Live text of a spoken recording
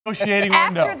Negotiating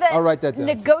window. After the I'll write that down.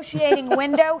 negotiating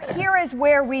window, here is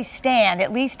where we stand,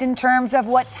 at least in terms of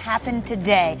what's happened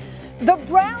today. The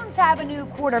Browns have a new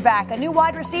quarterback, a new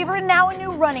wide receiver, and now a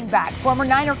new running back. Former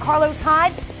Niner Carlos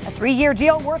Hyde, a 3-year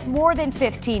deal worth more than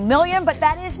 $15 million, but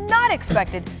that is not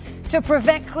expected to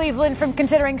prevent Cleveland from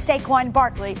considering Saquon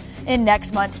Barkley in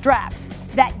next month's draft.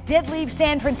 That did leave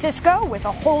San Francisco with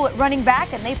a hole at running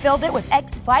back, and they filled it with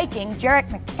ex-Viking Jerick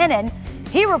McKinnon.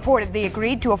 He reportedly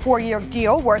agreed to a 4-year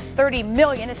deal worth $30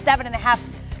 million, a 7.5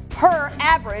 per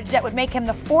average. That would make him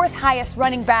the 4th highest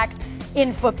running back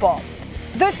in football.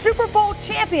 The Super Bowl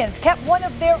champions kept one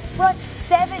of their front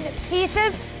 7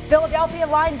 pieces. Philadelphia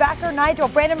linebacker Nigel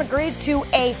Bradham agreed to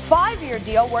a 5-year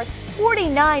deal worth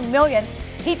 $49 million.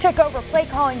 He took over play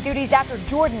calling duties after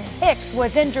Jordan Hicks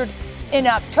was injured in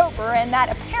October, and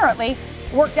that apparently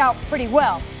worked out pretty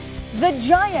well. The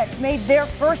Giants made their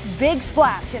first big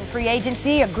splash in free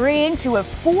agency, agreeing to a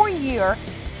 4-year,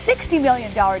 $60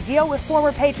 million deal with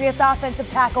former Patriots offensive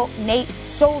tackle Nate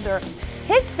Solder.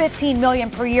 His $15 million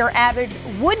per year average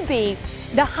would be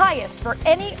the highest for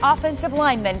any offensive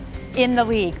lineman in the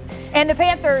league. And the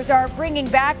Panthers are bringing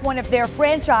back one of their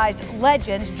franchise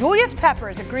legends. Julius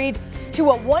Peppers agreed to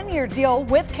a 1-year deal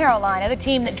with Carolina, the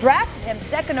team that drafted him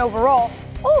 2nd overall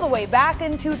all the way back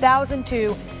in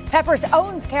 2002. Peppers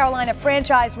owns Carolina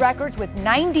franchise records with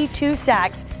 92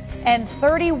 sacks and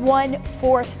 31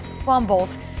 forced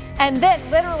fumbles. And then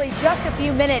literally just a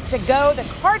few minutes ago, the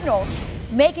Cardinals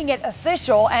making it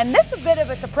official, and this is a bit of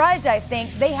a surprise, I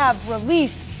think. They have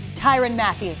released Tyrann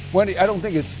Mathieu. Wendy, I don't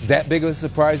think it's that big of a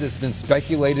surprise. It's been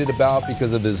speculated about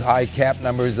because of his high cap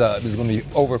numbers. He's going to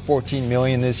be over $14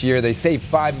 million this year. They saved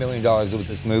 $5 million with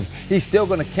this move. He's still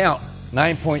going to count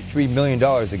 $9.3 million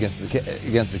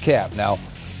against the cap. Now,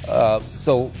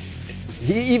 so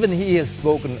he has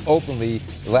spoken openly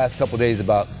the last couple of days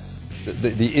about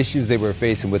the issues they were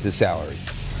facing with his salary.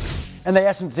 And they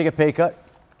asked him to take a pay cut,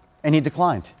 and he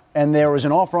declined. And there was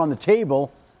an offer on the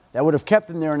table that would have kept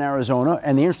him there in Arizona.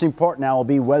 And the interesting part now will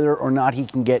be whether or not he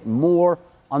can get more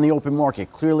on the open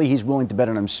market. Clearly, he's willing to bet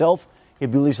on himself. He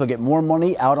believes he'll get more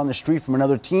money out on the street from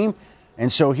another team.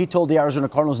 And so he told the Arizona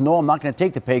Cardinals, no, I'm not going to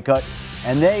take the pay cut.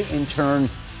 And they, in turn,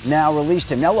 now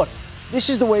released him. Now, look, this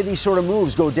is the way these sort of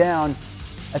moves go down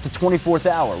at the 24th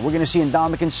hour. We're going to see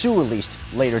Ndamukong Suh released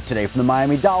later today from the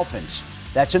Miami Dolphins.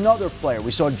 That's another player.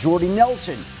 We saw Jordy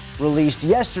Nelson released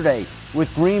yesterday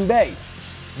with Green Bay.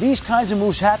 These kinds of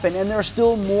moves happen, and there are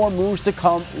still more moves to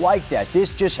come like that.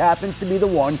 This just happens to be the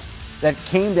one that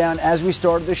came down as we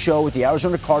started the show with the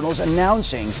Arizona Cardinals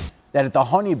announcing that the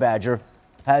Honey Badger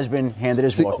has been handed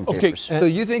his walking papers. So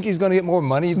you think he's going to get more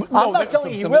money? I'm not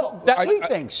telling you he will. He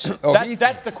thinks.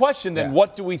 That's the question then. Yeah.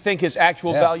 What do we think his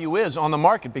actual value is on the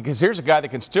market? Because here's a guy that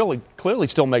can clearly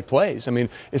still make plays. I mean,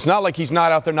 it's not like he's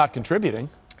not out there not contributing.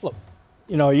 Look,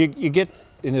 you get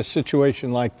in a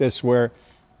situation like this where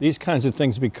these kinds of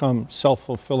things become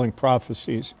self-fulfilling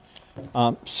prophecies.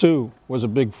 Suh was a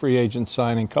big free agent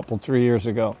signing a couple, 3 years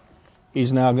ago.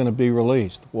 He's now going to be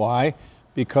released. Why?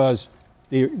 Because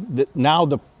now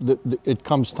it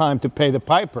comes time to pay the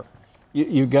piper.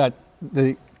 You got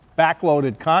the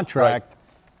backloaded contract,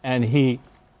 and he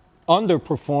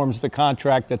underperforms the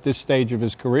contract at this stage of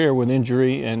his career with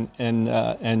injury and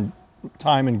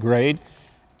time and grade.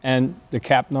 And the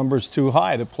cap number's too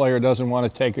high. The player doesn't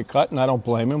want to take a cut, and I don't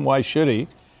blame him. Why should he?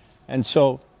 And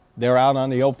so they're out on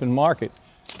the open market.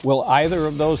 Will either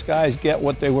of those guys get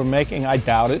what they were making? I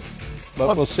doubt it,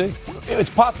 but we'll see.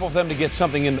 It's possible for them to get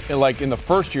something in the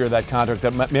first year of that contract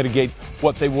that might mitigate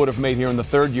what they would have made here in the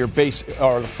 3rd year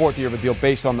or the 4th year of a deal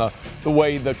based on the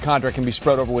way the contract can be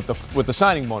spread over with the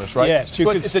signing bonus, right? Yes, so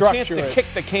it's a chance to kick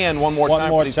the can one more time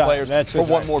for these players for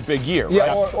one more big year, right?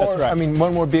 Yeah, or I mean,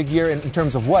 one more big year in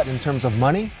terms of what? In terms of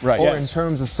money? Right. Or in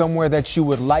terms of somewhere that you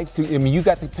would like to? I mean, you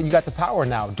got the power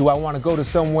now. Do I want to go to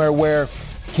somewhere where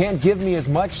can't give me as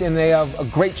much and they have a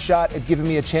great shot at giving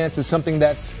me a chance at something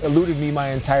that's eluded me my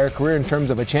entire career in terms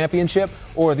of a championship?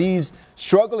 Or these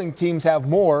struggling teams have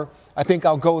more? I think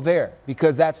I'll go there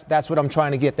because that's what I'm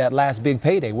trying to get, that last big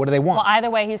payday. What do they want? Well, either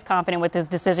way, he's confident with his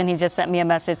decision. He just sent me a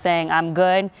message saying, I'm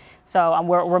good. So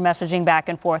we're messaging back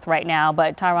and forth right now.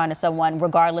 But Tyrann is someone,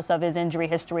 regardless of his injury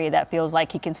history, that feels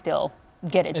like he can still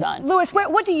get it done. Lewis,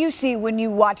 what do you see when you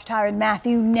watch Tyrann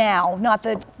Mathieu now? Not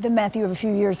the Mathieu of a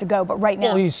few years ago, but right now.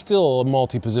 Well, he's still a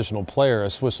multi-positional player, a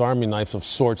Swiss Army knife of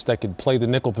sorts that could play the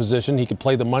nickel position. He could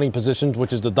play the money position,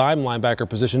 which is the dime linebacker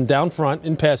position, down front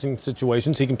in passing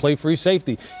situations. He can play free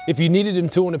safety. If you needed him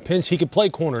to in a pinch, he could play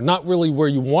corner. Not really where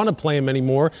you want to play him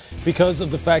anymore because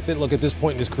of the fact that, look, at this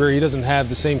point in his career, he doesn't have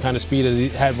the same kind of speed as he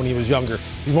had when he was younger.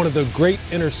 He's one of the great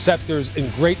interceptors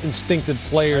and great instinctive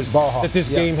players that this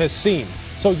game has seen.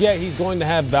 So, yeah, he's going to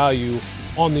have value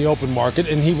on the open market,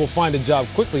 and he will find a job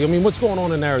quickly. I mean, what's going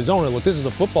on in Arizona? Look, this is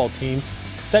a football team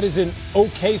that is in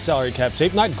okay salary cap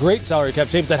shape, not great salary cap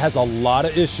shape, that has a lot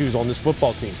of issues on this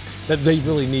football team that they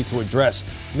really need to address.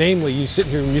 Namely, you sit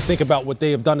here and you think about what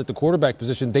they have done at the quarterback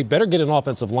position. They better get an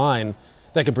offensive line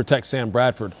that can protect Sam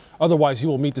Bradford. Otherwise, he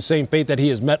will meet the same fate that he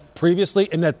has met previously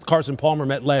and that Carson Palmer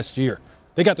met last year.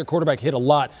 They got their quarterback hit a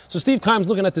lot. So Steve Keim's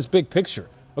looking at this big picture.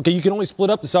 Okay, you can only split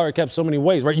up the salary cap so many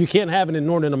ways, right? You can't have an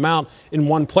inordinate amount in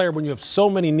one player when you have so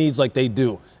many needs like they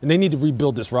do. And they need to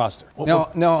rebuild this roster.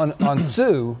 Now on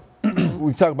Sue,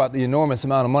 we've talked about the enormous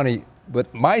amount of money,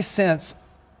 but my sense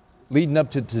leading up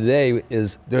to today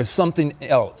is there's something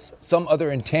else, some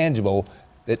other intangible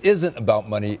that isn't about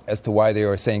money as to why they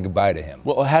are saying goodbye to him.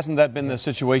 Well, hasn't that been the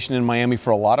situation in Miami for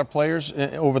a lot of players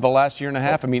over the last year and a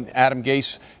half? I mean, Adam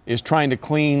Gase is trying to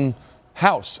clean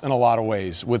house in a lot of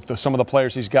ways with some of the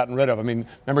players he's gotten rid of. I mean,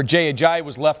 remember Jay Ajayi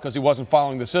was left because he wasn't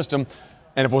following the system.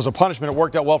 And if it was a punishment, it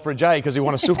worked out well for Ajayi because he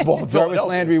won a Super Bowl. Jarvis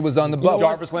Landry was on the bubble.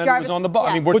 Jarvis Landry was on the bubble.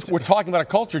 Yeah. I mean, we're talking about a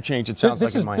culture change, it sounds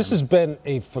like in Miami. This has been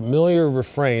a familiar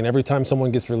refrain every time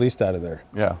someone gets released out of there.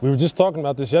 Yeah. We were just talking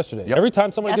about this yesterday. Yep. Every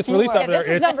time someone gets released out of there,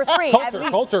 this is number 3.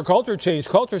 Culture change,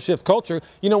 culture shift, culture.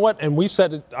 You know what? And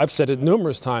I've said it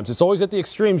numerous times. It's always at the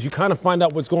extremes. You kind of find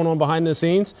out what's going on behind the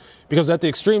scenes because at the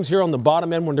extremes here on the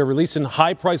bottom end when they're releasing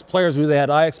high-priced players who they had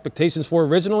high expectations for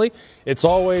originally, it's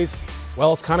always –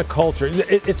 well, it's kind of culture.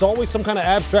 It's always some kind of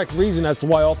abstract reason as to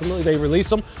why ultimately they release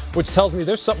them, which tells me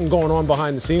there's something going on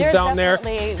behind the scenes down there.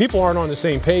 People aren't on the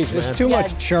same page, man. There's too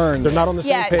much churn. They're not on the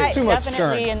same page. Too much churn.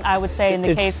 Definitely, and I would say in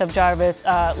the case of Jarvis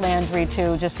Landry,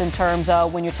 too, just in terms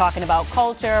of when you're talking about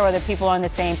culture or that people are on the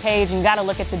same page, and you got to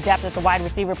look at the depth at the wide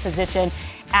receiver position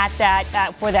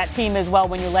for that team as well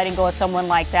when you're letting go of someone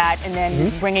like that and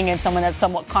then bringing in someone that's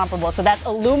somewhat comparable. So that's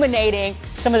illuminating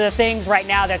some of the things right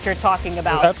now that you're talking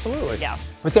about. Absolutely. Yeah.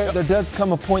 But there does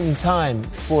come a point in time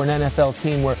for an NFL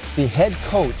team where the head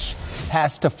coach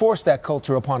has to force that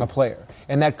culture upon a player.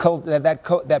 And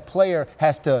that player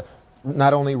has to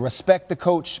not only respect the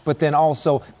coach, but then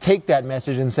also take that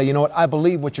message and say, you know what, I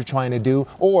believe what you're trying to do.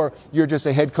 Or you're just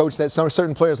a head coach that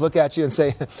certain players look at you and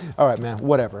say, all right, man,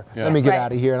 whatever. Yeah. Let me get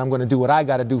out of here and I'm going to do what I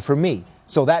got to do for me.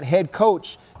 So that head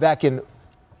coach that can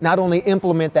not only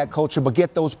implement that culture, but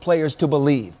get those players to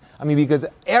believe. I mean, because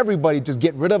everybody just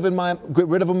get rid of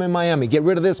them in Miami, get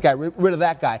rid of this guy, rid of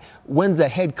that guy. When's a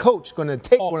head coach going to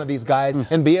take one of these guys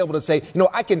and be able to say, you know,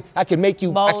 I can make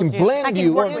you, I can blend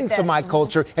you into my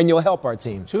culture, and you'll help our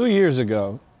team. 2 years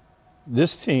ago,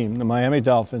 this team, the Miami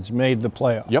Dolphins, made the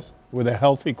playoffs with a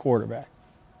healthy quarterback.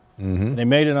 They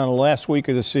made it on the last week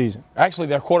of the season. Actually,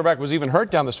 their quarterback was even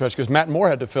hurt down the stretch because Matt Moore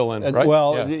had to fill in, right?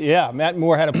 Well, yeah, Matt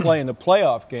Moore had to play in the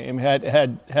playoff game.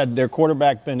 Had their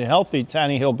quarterback been healthy,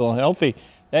 Tannehill been healthy,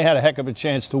 they had a heck of a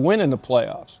chance to win in the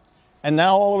playoffs. And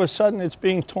now all of a sudden it's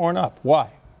being torn up. Why?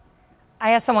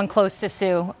 I asked someone close to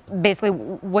Sue, basically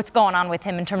what's going on with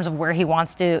him in terms of where he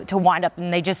wants to wind up.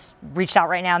 And they just reached out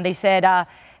right now and they said,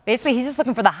 basically, he's just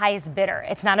looking for the highest bidder.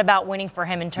 It's not about winning for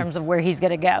him in terms of where he's going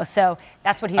to go. So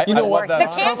that's what he's I love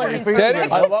that.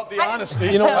 I love the honesty.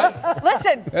 You know what?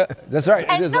 Listen. That's right.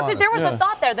 And no, because there was a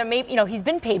thought there that maybe, you know, he's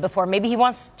been paid before. Maybe he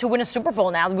wants to win a Super Bowl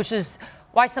now, which is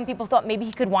why some people thought maybe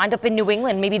he could wind up in New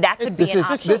England. Maybe that could be an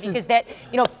option because that,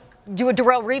 you know, do a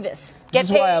Darrelle Revis. Get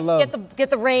paid, get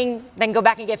the ring, then go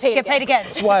back and get paid again.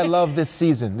 That's why I love this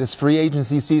season, this free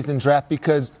agency season draft,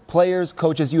 because players,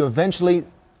 coaches, you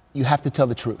have to tell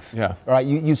the truth. Yeah. All right.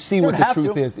 You see what the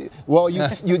truth is. Well, you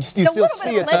still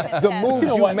see it. The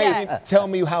moves you make tell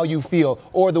me how you feel,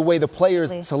 or the way the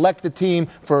players select the team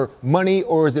for money,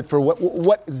 or is it for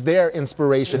what is their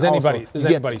inspiration? Is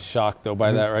anybody shocked though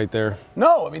by that right there?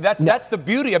 No. I mean that's the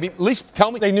beauty. I mean, at least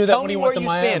tell me. They knew that when he went to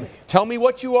Miami. Miami. Tell me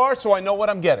what you are, so I know what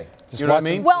I'm getting. You know what I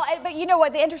mean? Well, but you know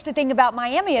what? The interesting thing about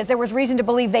Miami is there was reason to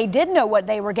believe they did know what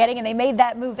they were getting, and they made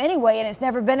that move anyway, and it's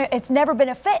never been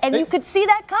a fit. And you could see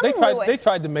that coming. They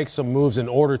tried to make some moves in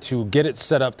order to get it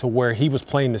set up to where he was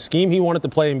playing the scheme he wanted to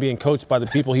play and being coached by the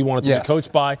people he wanted to be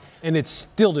coached by, and it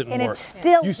still didn't work.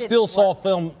 You still saw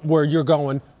film where you're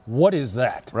going, what is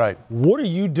that? Right. What are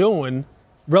you doing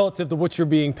relative to what you're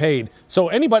being paid. So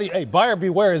anybody, hey, buyer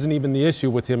beware isn't even the issue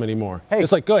with him anymore. Hey,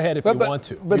 it's like, go ahead if you want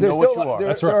to. But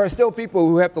there are still people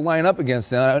who have to line up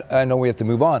against him. I know we have to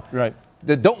move on. Right.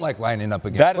 That don't like lining up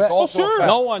against. That is also sure.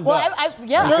 No one does.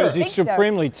 Yeah, because he's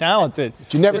supremely talented.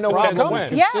 But you never know when they're coming.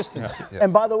 Consistency.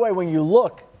 And by the way, when you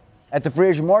look at the free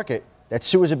agent market that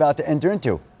Sue is about to enter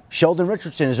into, Sheldon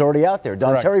Richardson is already out there.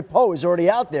 Dontari Poe is already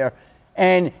out there.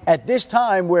 And at this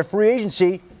time where free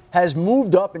agency has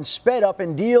moved up and sped up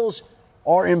and deals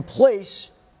are in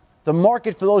place, the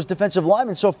market for those defensive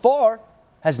linemen so far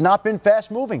has not been fast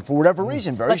moving for whatever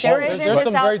reason. Very slow. There's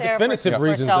some very definitive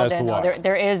reasons as to why.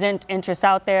 There is interest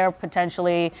out there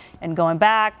potentially in going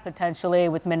back, potentially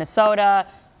with Minnesota.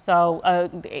 So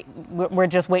we're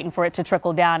just waiting for it to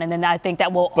trickle down, and then I think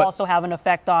that will also have an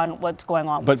effect on what's going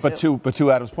on. But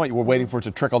to Adam's point, we're waiting for it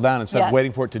to trickle down instead of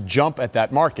waiting for it to jump at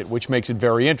that market, which makes it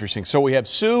very interesting. So we have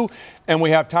Sue and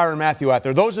we have Tyrann Mathieu out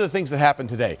there. Those are the things that happened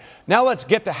today. Now let's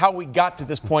get to how we got to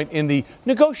this point in the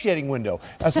negotiating window,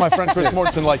 as my friend Chris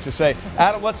Mortensen likes to say.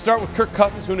 Adam, let's start with Kirk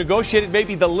Cousins, who negotiated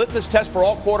maybe the litmus test for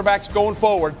all quarterbacks going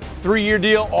forward. 3-year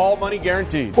deal, all money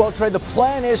guaranteed. Well, Trey, the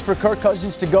plan is for Kirk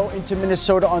Cousins to go into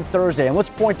Minnesota on Thursday. And let's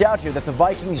point out here that the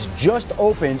Vikings just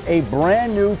opened a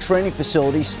brand new training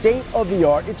facility, state of the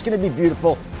art. It's going to be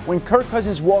beautiful. When Kirk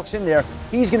Cousins walks in there,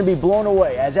 he's going to be blown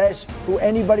away, as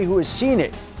anybody who has seen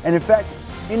it. And in fact,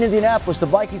 in Indianapolis, the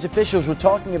Vikings officials were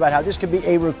talking about how this could be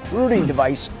a recruiting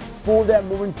device for them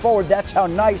moving forward. That's how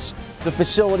nice the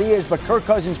facility is. But Kirk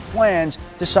Cousins plans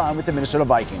to sign with the Minnesota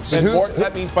Vikings. And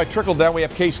that means by trickle down, we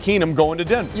have Case Keenum going to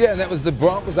Denver. Yeah, and that was the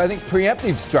Broncos, I think,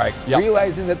 preemptive strike. Yep.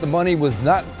 Realizing that the money was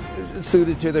not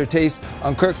suited to their taste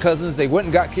on Kirk Cousins, they went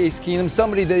and got Case Keenum,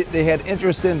 somebody they had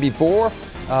interest in before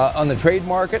on the trade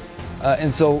market.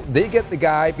 And so they get the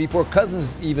guy before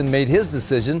Cousins even made his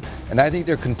decision, and I think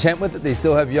they're content with it. They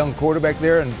still have young quarterback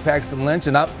there and Paxton Lynch,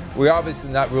 and we're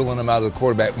obviously not ruling him out of the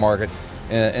quarterback market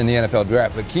in the NFL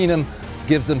draft. But Keenum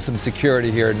gives them some security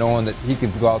here, knowing that he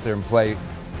can go out there and play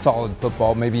solid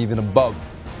football, maybe even above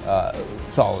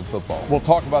solid football. We'll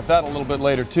talk about that a little bit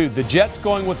later, too. The Jets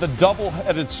going with the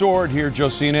double-headed sword here,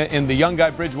 Josina, in the young guy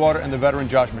Bridgewater and the veteran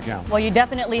Josh McCown. Well, you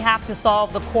definitely have to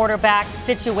solve the quarterback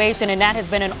situation, and that has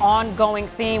been an ongoing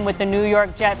theme with the New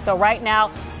York Jets. So right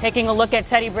now, taking a look at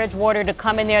Teddy Bridgewater to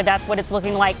come in there, that's what it's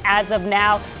looking like as of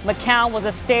now. McCown was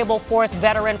a stable force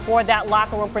veteran for that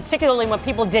locker room, particularly when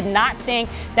people did not think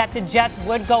that the Jets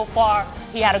would go far.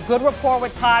 He had a good rapport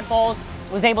with Todd Bowles,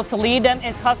 was able to lead them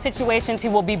in tough situations. He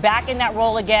will be back in that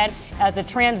role again as a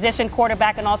transition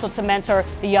quarterback and also to mentor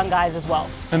the young guys as well.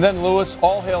 And then, Lewis,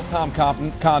 all hail Tom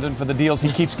Condon for the deals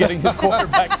he keeps getting his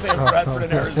quarterback, Sam Bradford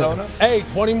in Arizona. Hey,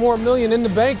 $20 more million in the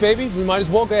bank, baby. We might as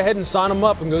well go ahead and sign him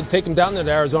up and go take him down there to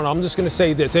Arizona. I'm just going to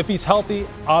say this. If he's healthy,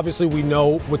 obviously we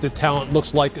know what the talent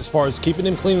looks like as far as keeping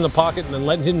him clean in the pocket and then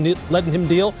letting him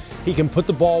deal. He can put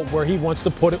the ball where he wants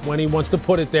to put it, when he wants to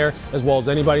put it there, as well as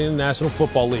anybody in the National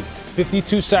Football League.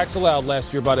 52 sacks allowed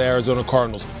last year by the Arizona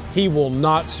Cardinals. He will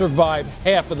not survive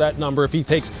half of that number if he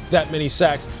takes that many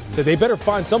sacks. So they better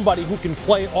find somebody who can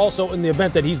play also in the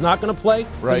event that he's not going to play.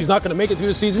 Right. He's not going to make it through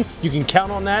the season. You can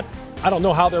count on that. I don't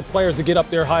know how their players to get up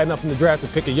there high enough in the draft to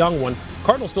pick a young one.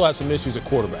 Cardinals still have some issues at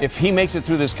quarterback. If he makes it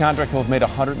through this contract, he'll have made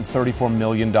 $134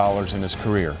 million in his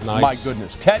career. Nice. My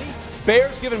goodness. Teddy,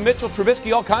 Bears giving Mitchell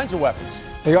Trubisky all kinds of weapons.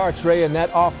 They are, Trey, and that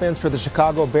offense for the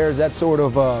Chicago Bears, that sort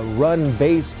of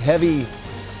run-based, heavy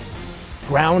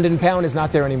ground and pound is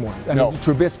not there anymore. I mean,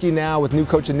 Trubisky now with new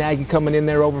coach Nagy coming in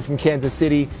there over from Kansas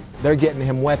City, they're getting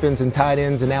him weapons and tight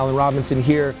ends and Allen Robinson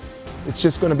here. It's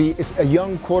just going to be, it's a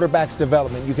young quarterback's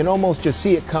development. You can almost just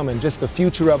see it coming, just the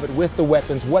future of it with the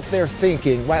weapons, what they're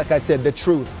thinking. Like I said, the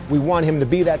truth. We want him to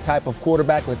be that type of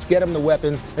quarterback. Let's get him the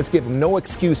weapons. Let's give him no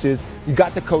excuses. You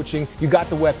got the coaching. You got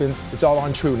the weapons. It's all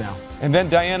on true now. And then,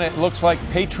 Diana, it looks like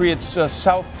Patriots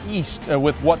southeast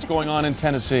with what's going on in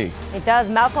Tennessee. It does.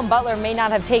 Malcolm Butler may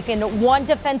not have taken one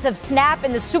defensive snap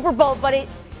in the Super Bowl, but it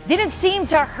didn't seem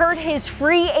to hurt his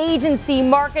free agency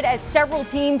market, as several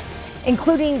teams,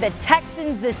 including the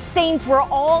Texans, the Saints, were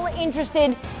all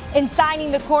interested in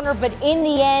signing the corner. But in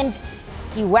the end,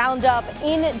 he wound up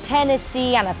in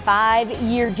Tennessee on a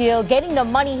 5-year deal, getting the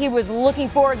money he was looking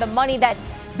for, the money that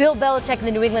Bill Belichick and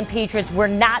the New England Patriots were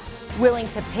not willing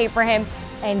to pay for him.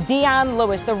 And Dion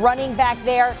Lewis, the running back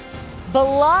there,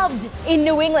 beloved in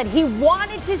New England. He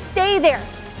wanted to stay there.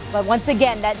 But once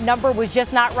again, that number was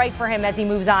just not right for him as he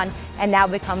moves on and now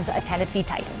becomes a Tennessee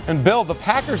Titan. And Bill, the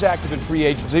Packers active in free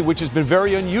agency, which has been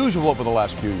very unusual over the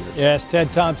last few years. Yes, Ted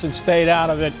Thompson stayed out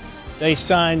of it. They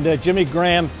signed Jimmy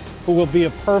Graham, who will be a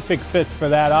perfect fit for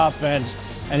that offense,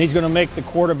 and he's going to make the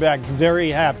quarterback very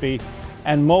happy.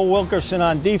 and Mo Wilkerson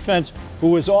on defense,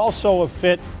 who is also a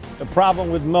fit. The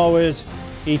problem with Mo is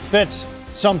he fits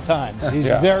sometimes. He's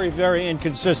very, very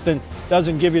inconsistent.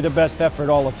 Doesn't give you the best effort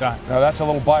all the time. Now that's a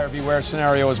little buyer beware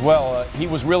scenario as well. He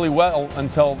was really well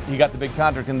until he got the big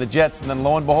contract in the Jets, and then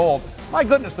lo and behold, my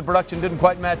goodness, the production didn't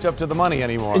quite match up to the money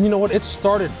anymore. And you know what? It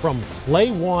started from play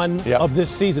one of this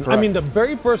season. Correct. I mean, the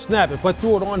very first snap, if I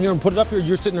threw it on here and put it up here,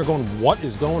 you're sitting there going, what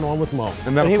is going on with Mo?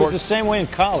 And then, he of course, was the same way in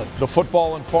college. The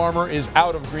football and farmer is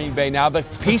out of Green Bay now. The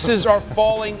pieces are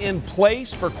falling in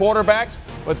place for quarterbacks,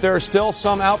 but there are still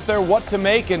some out there. What to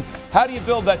make and how do you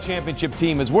build that championship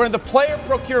team? As we're in the player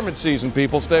procurement season,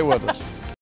 people. Stay with us.